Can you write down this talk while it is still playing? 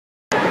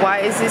Why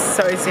is this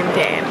so zoomed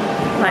in?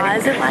 Like, why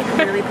is it like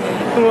really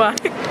big? Why?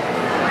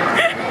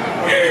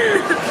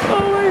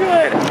 Oh my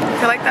god. I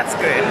feel like that's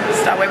good.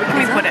 Start, where can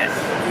we put it?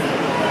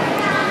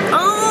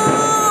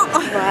 Oh!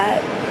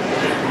 Right.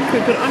 Can we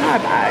put it on our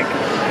bag?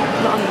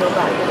 Not on your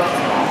bag,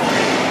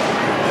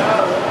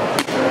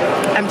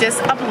 I'm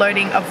just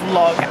uploading a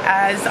vlog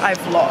as I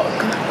vlog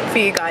for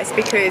you guys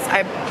because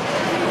I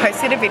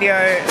posted a video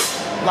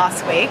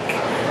last week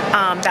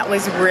that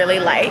was really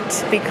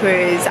late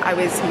because I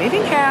was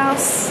moving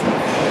house,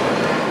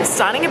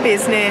 starting a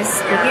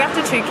business, looking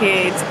after 2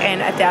 kids and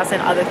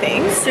 1,000 other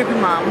things. Super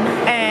mum.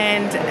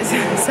 And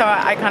so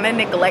I kind of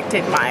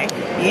neglected my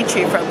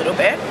YouTube for a little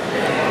bit,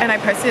 and I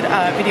posted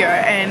a video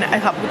and a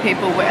couple of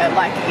people were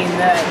like in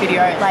the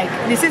video like,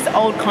 this is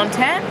old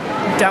content,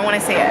 don't want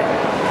to see it.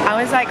 I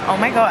was like, oh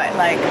my god,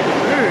 like,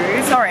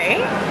 ooh,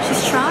 sorry.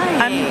 She's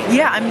trying.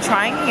 I'm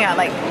trying here,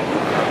 like,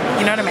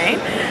 you know what I mean?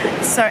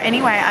 So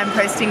anyway, I'm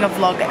posting a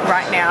vlog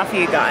right now for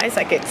you guys,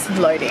 like it's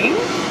loading.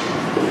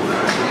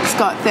 It's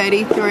got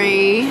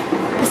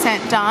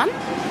 33% done.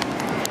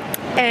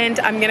 And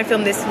I'm gonna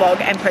film this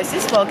vlog and post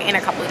this vlog in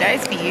a couple of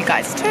days for you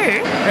guys too.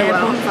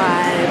 Airborne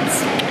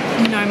vibes.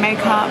 No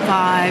makeup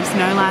vibes,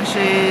 no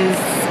lashes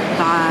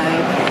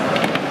vibe.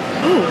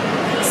 Ooh.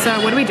 So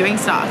what are we doing,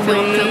 Star?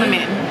 Fill them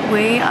in.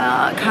 We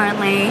are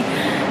currently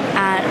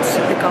at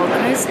the Gold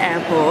Coast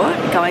Airport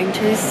going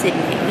to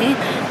Sydney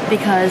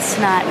because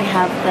tonight we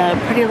have the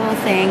Pretty Little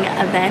Thing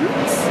event.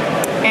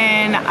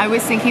 And I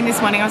was thinking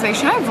this morning, I was like,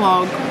 should I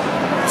vlog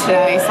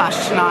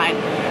today/tonight?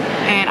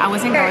 And I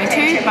wasn't going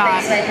to,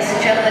 but... Ladies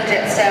and gentlemen,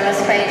 Jetstar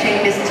is paging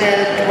Mr.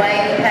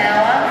 Dwayne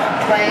Power.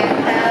 Dwayne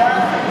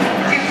Power,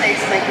 could you please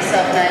make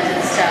yourself known to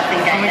the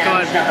staffing gate? Oh my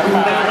god,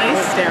 I'm literally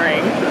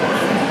staring.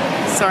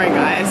 Sorry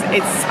guys,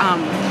 it's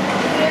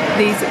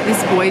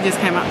this boy just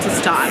came up to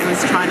start and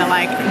was trying to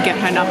like get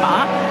her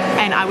number,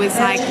 and I was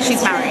like,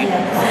 she's married.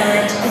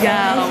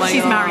 Yeah, oh my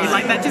she's god. married.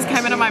 Like that just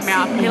came out of my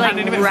mouth. He like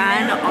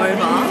ran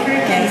over.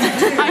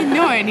 I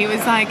know, and he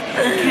was like,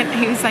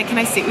 can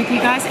I sit with you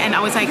guys? And I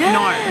was like,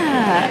 no.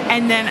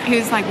 And then he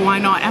was like, why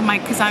not? I'm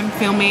like, because I'm gonna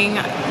film.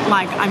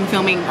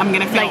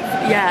 Like,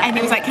 yeah. And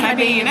he was like, can I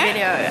be in it?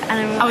 Video?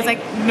 And I was like,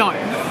 no.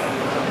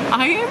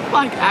 I am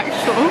like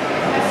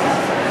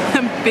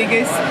the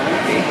biggest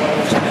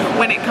bitch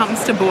when it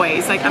comes to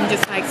boys. Like I'm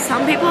just like,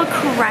 some people are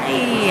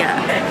cray.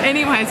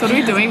 Anyways, what are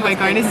we doing? We're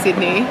going to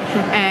Sydney,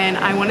 and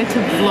I wanted to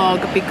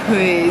vlog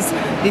because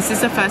this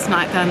is the first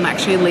night that I'm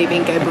actually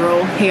leaving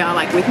Gabriel here,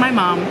 like with my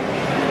mum.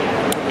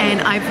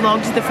 And I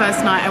vlogged the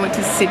first night I went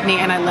to Sydney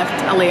and I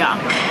left Aaliyah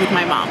with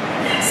my mum.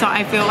 So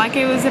I feel like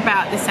it was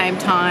about the same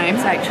time.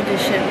 It's like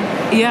tradition.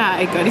 Yeah,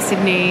 I go to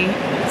Sydney.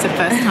 It's the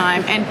first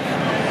time, and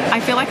I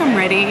feel like I'm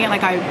ready.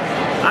 Like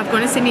I've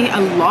gone to Sydney a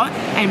lot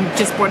and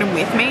just brought him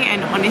with me,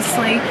 and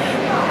honestly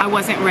I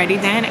wasn't ready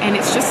then, and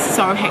it's just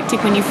so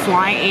hectic when you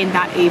fly in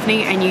that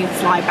evening and you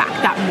fly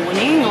back that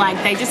morning.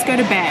 Like they just go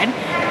to bed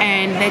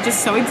and they're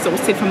just so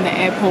exhausted from the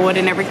airport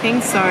and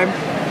everything. So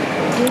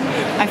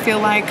I feel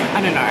like,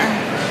 I don't know,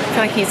 I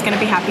feel like he's gonna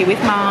be happy with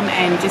mum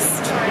and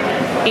just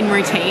in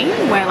routine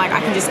where like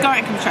I can just go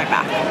and come straight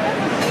back.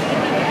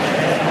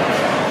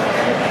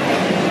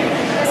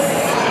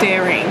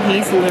 Staring,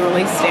 he's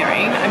literally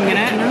staring. I'm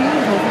gonna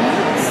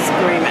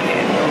scream at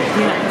him.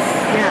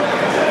 Yeah.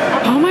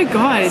 Oh my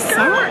god, it's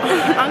so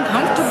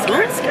uncomfortable.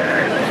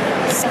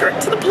 Skirt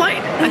to the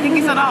plane. I think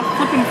he's on a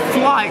flipping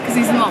flight because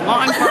he's in the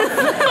line for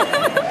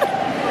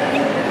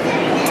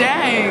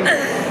Dang.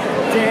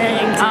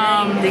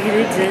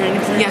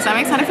 Yes, I'm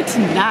excited for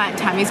tonight.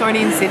 Tammy's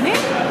already in Sydney.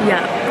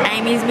 Yeah.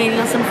 Amy's meeting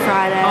us on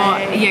Friday. Oh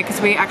yeah,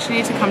 because we actually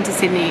need to come to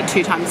Sydney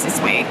 2 times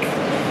this week.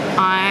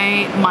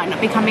 I might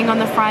not be coming on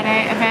the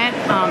Friday event.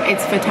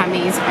 It's for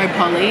Tammy's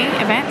Opoly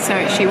event,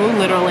 so she will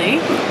literally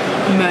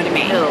murder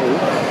me.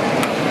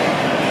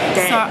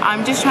 So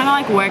I'm just trying to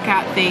like work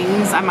out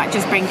things. I might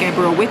just bring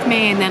Gabriel with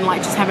me and then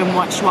like just have him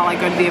watch while I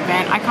go to the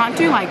event. I can't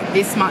do like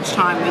this much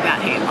time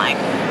without him. Like,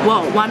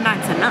 well, one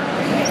night's enough.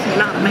 You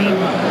know what I mean?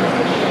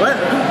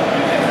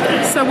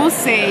 So we'll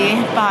see.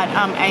 But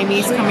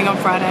Amy's coming on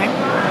Friday.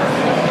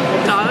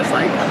 Darla's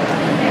like,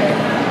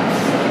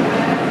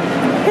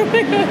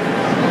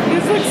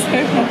 this looks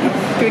so funny.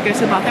 Do we go to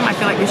the bathroom? I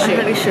feel like we should. I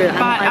think we should.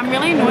 But I'm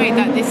really annoyed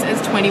that this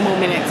is 20 more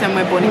minutes and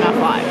we're boarding our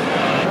flight.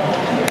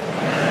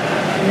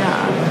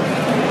 Yeah.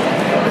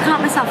 We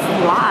can't miss our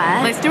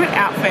flight. Let's do an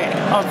outfit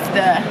of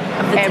the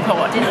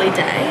airport. Diddly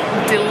day.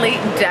 Diddly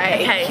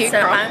day. Okay, Cute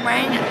so girl. I'm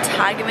wearing a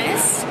Tiger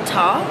Mist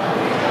top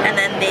and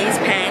then these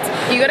pants.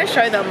 You gotta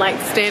show them, like,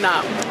 stand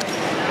up.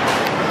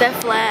 They're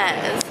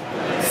flares.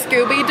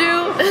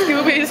 Scooby-Doo.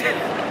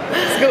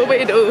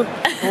 Scooby-Doo.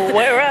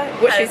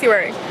 What's she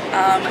wearing?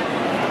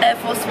 Air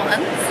Force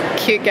Ones.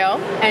 Cute girl.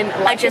 And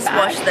I just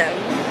washed them.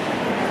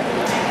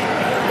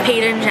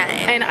 Peter and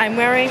Jane. And I'm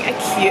wearing a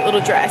cute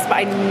little dress, but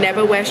I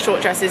never wear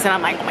short dresses, and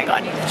I'm like, oh my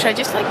god, should I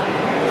just like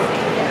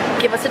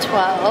Give us a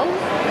 12.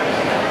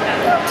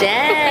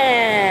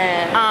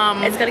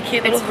 Damn. It's got a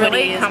cute little it's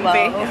really hoodie as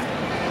comfy.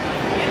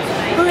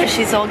 well.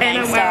 She's all gangsta. And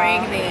I'm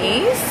wearing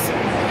these.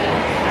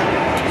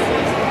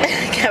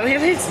 Can we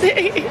be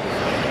See?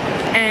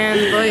 And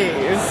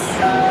these.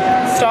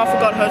 Star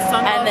forgot her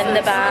sunglasses. And then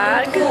the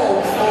bag.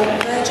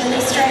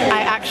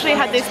 I actually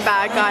had this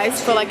bag,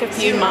 guys, for like a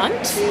few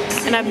months,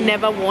 and I've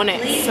never worn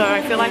it, so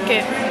I feel like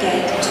it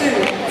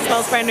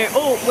smells brand new.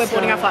 Oh, we're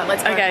boarding our flight.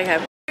 Let's go.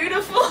 Okay.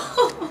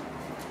 Beautiful.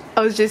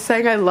 I was just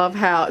saying I love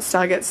how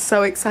Star gets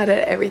so excited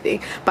at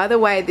everything. By the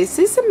way, this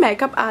is a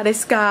makeup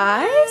artist,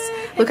 guys.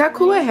 Look how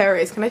cool her hair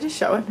is. Can I just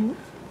show it?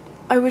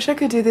 I wish I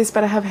could do this,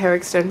 but I have hair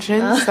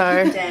extensions,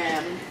 so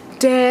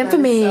damn for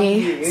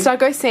me. Star,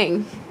 go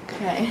sing.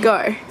 Okay.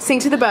 Go. Sing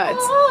to the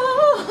birds.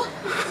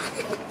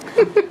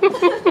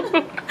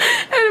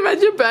 And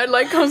imagine a bird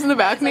like comes in the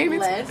balcony.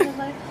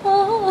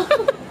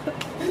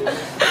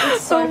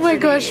 Oh my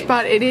gosh,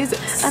 but it is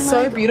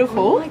so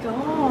beautiful,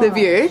 the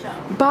view.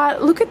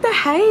 But look at the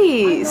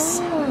haze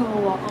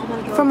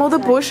from all the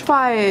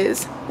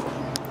bushfires.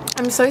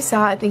 I'm so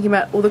sad thinking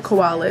about all the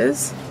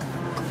koalas.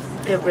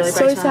 It really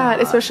So sad,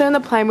 especially on the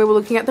plane. We were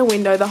looking at the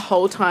window the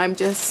whole time,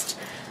 just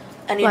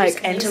and you like,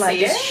 just enter like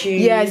this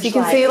huge. yes, you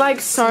can see like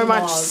so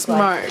much smoke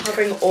like,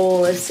 covering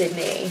all of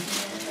Sydney.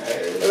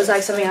 It was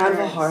like something out of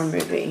a horror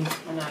movie.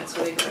 I know, it's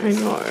really good. I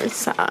know, it's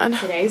sad.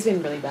 Today's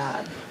been really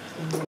bad.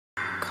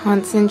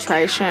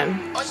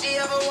 Concentration.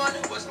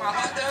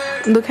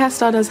 Look how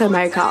Star does her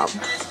makeup.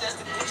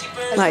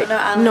 Like,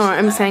 no,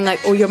 I'm saying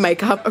like all your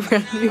makeup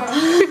around you.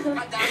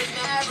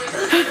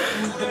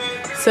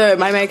 So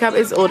my makeup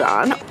is all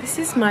done. This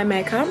is my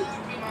makeup,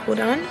 all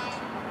done.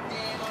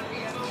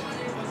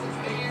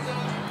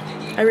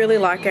 I really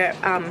like it.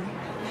 I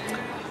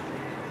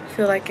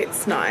feel like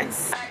it's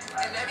nice.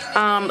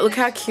 Look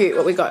how cute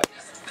what we got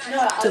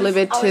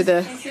delivered to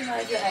the.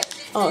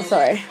 Oh,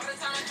 sorry.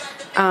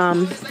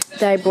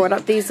 They brought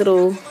up these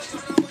little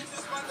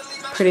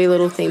pretty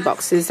little thing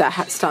boxes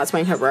that starts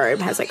wearing her robe.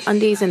 It has like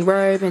undies and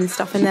robe and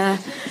stuff in there,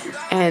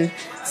 and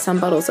some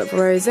bottles of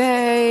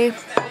rosé.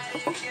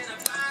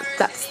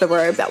 That's the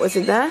robe that was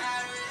in there.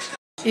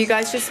 You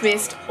guys just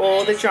missed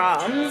all the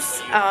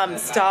drums.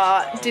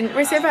 Star didn't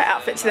receive her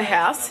outfit to the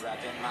house,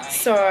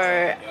 so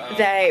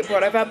they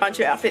brought over a bunch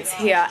of outfits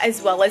here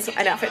as well as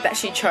an outfit that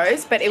she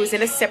chose, but it was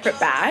in a separate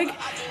bag,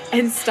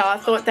 and Star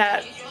thought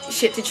that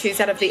she had to choose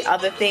out of the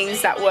other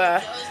things that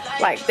were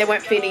like they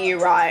weren't fitting you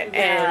right,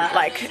 and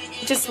like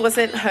just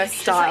wasn't her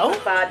style.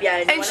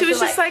 And she was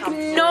just like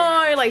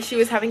no, like she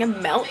was having a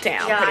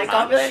meltdown. Yeah, I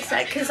got really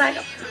upset because like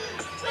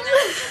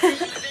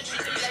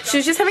she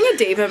was just having a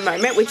diva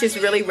moment, which is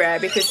really rare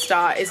because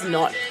Star is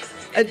not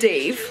a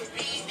div.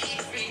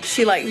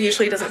 She like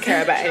usually doesn't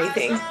care about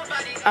anything.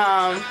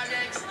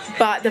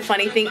 But the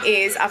funny thing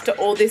is, after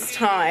all this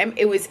time,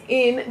 it was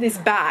in this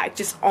bag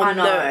just on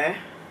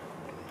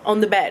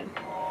the bed.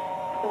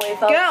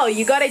 Girl,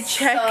 you gotta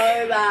check.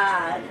 So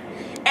bad.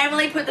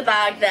 Emily put the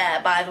bag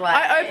there, by the way.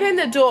 I opened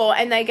the door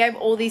and they gave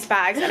all these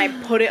bags and I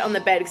put it on the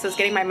bed because I was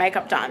getting my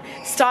makeup done.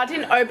 Star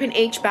didn't open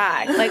each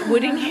bag. Like,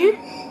 wouldn't you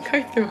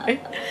go through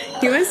it?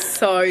 You were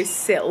so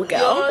silly,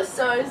 girl. You're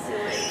so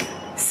silly.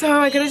 So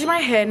I gotta do my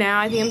hair now.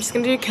 I think I'm just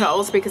gonna do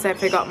curls because I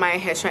forgot my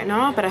hair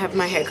straightener, but I have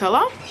my hair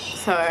curler.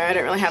 So I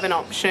don't really have an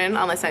option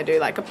unless I do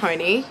like a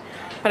pony.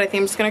 But I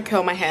think I'm just gonna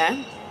curl my hair.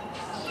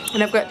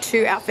 And I've got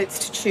 2 outfits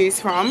to choose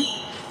from.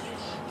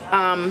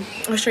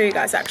 I'll show you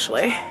guys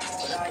actually.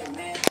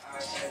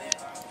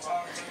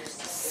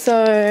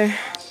 So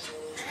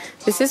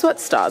this is what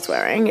Star's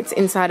wearing. It's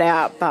inside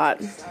out,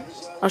 but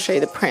I'll show you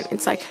the print.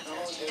 It's like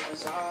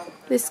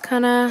this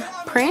kind of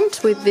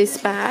print with this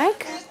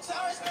bag,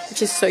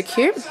 which is so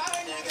cute.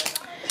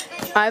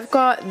 I've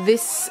got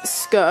this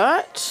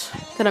skirt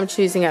that I'm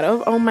choosing out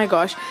of. Oh my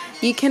gosh,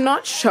 you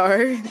cannot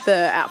show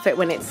the outfit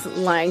when it's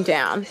lying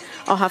down.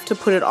 I'll have to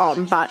put it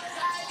on, but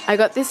I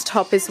got this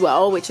top as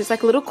well, which is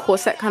like a little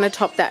corset kind of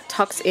top that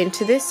tucks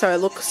into this, so it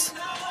looks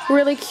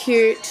really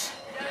cute.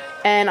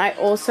 And I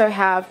also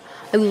have,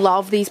 I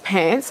love these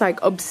pants, like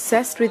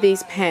obsessed with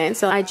these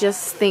pants. I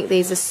just think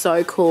these are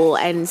so cool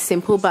and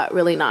simple but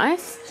really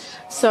nice.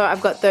 So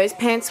I've got those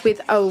pants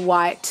with a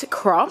white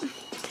crop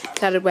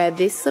that I'd wear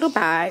this little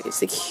bag.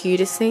 It's the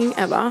cutest thing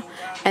ever.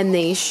 And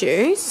these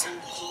shoes.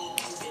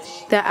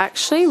 They're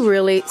actually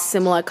really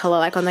similar color.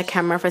 Like on the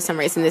camera for some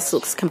reason this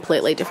looks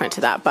completely different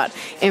to that, but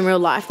in real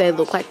life they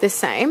look like the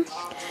same.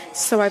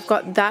 So I've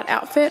got that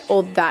outfit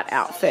or that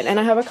outfit,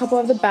 and I have a couple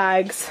of the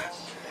bags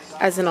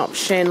as an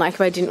option. Like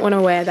if I didn't want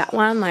to wear that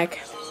one,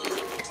 like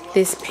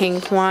this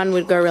pink one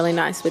would go really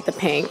nice with the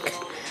pink.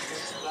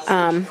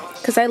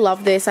 Because I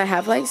love this. I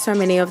have like so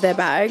many of their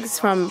bags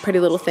from Pretty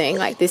Little Thing,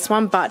 like this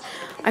one, but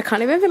I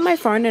can't even fit my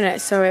phone in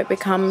it, so it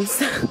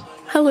becomes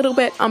a little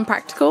bit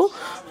unpractical.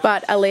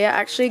 But Aaliyah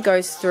actually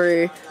goes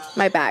through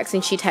my bags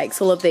and she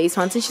takes all of these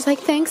ones and she's like,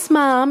 thanks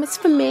mom, it's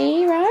for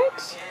me,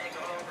 right?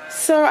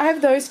 So I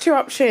have those 2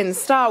 options.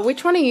 Star,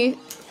 which one are you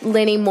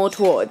leaning more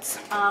towards?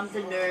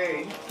 The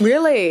nude.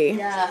 Really?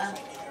 Yeah.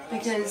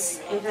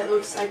 Because if it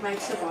looks like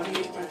makes the body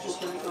look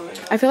just really good.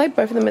 I feel like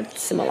both of them are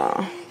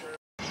similar.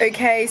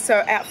 Okay,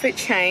 so outfit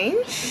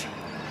change.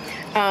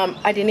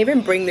 I didn't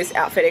even bring this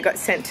outfit. It got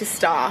sent to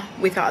Star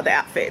with other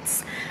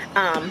outfits.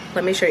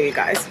 Let me show you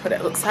guys what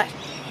it looks like.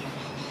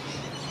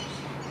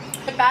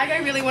 The bag I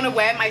really want to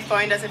wear, my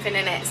phone doesn't fit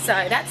in it, so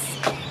that's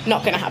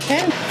not gonna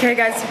happen. Okay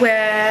guys,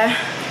 we're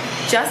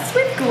just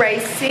with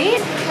Gracie.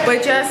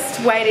 We're just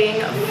waiting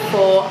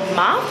for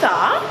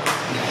Martha.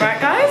 Right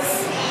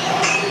guys?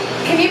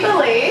 Can you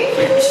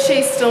believe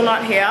she's still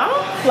not here?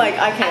 Like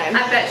I can.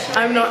 I bet she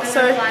I'm not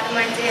so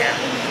my dear.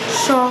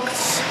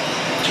 shocked.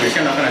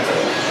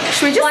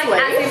 Should we just Like leave?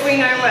 as if we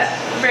know what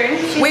room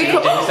she's We in.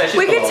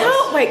 could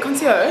tell. Wait,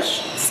 concierge.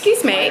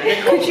 Excuse me.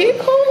 Could you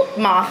call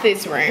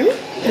Martha's room?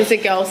 There's a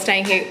girl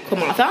staying here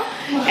called Martha,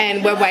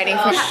 and we're waiting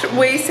for.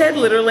 We said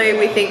literally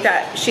we think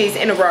that she's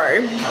in a row,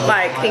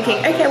 like thinking,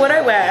 okay, what do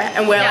I wear?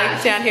 And we're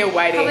like down here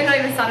waiting. Probably not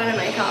even started her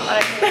makeup. I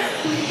don't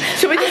think.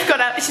 Should we just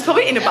got out? She's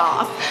probably in a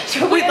bath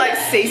with like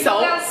sea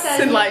salts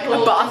and like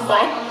a bath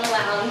bomb. On the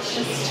lounge,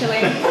 just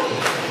chilling.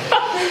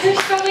 She's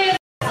probably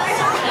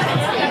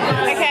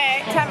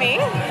Okay, Tammy.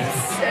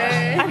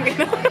 I'm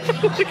gonna.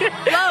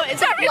 Whoa,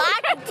 it's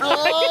black.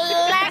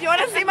 Do you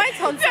want to see my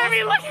tonsils?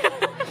 Tammy, look.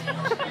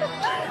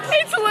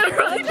 It's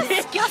literally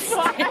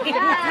disgusting.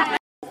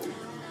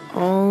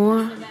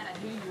 Oh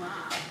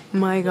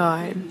my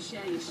god,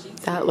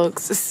 that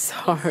looks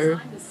so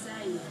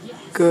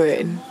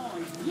good.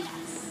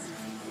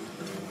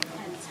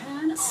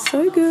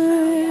 So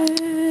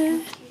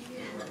good.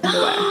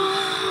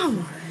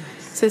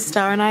 So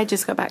Star and I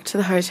just got back to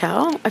the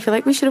hotel. I feel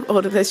like we should have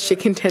ordered those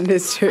chicken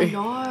tenders too.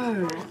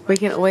 No. We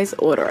can always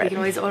order it. You can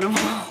always order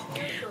more.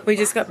 We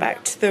just got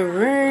back to the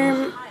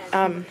room.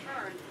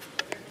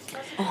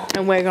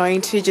 And we're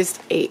going to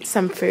just eat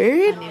some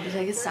food I need to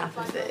take a snap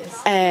of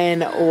this.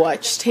 and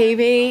watch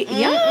TV.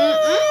 Yeah.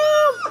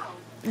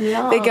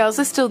 The girls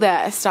are still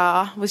there.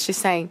 Star was just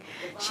saying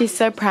she's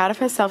so proud of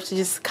herself to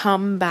just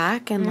come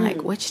back and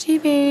like watch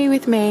TV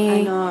with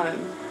me No.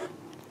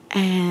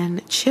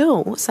 and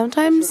chill.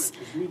 Sometimes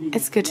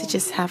it's good to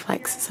just have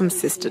like some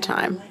sister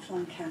time.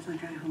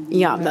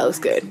 Yeah, that looks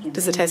good.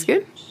 Does it taste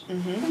good?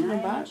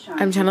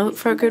 I'm trying to look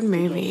for a good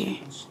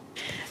movie.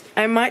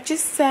 I might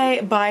just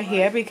say bye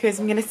here because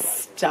I'm gonna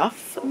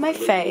stuff my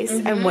face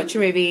and watch a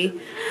movie.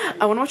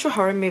 I want to watch a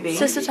horror movie.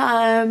 Sister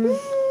time.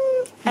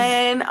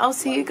 And I'll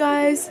see you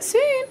guys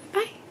soon.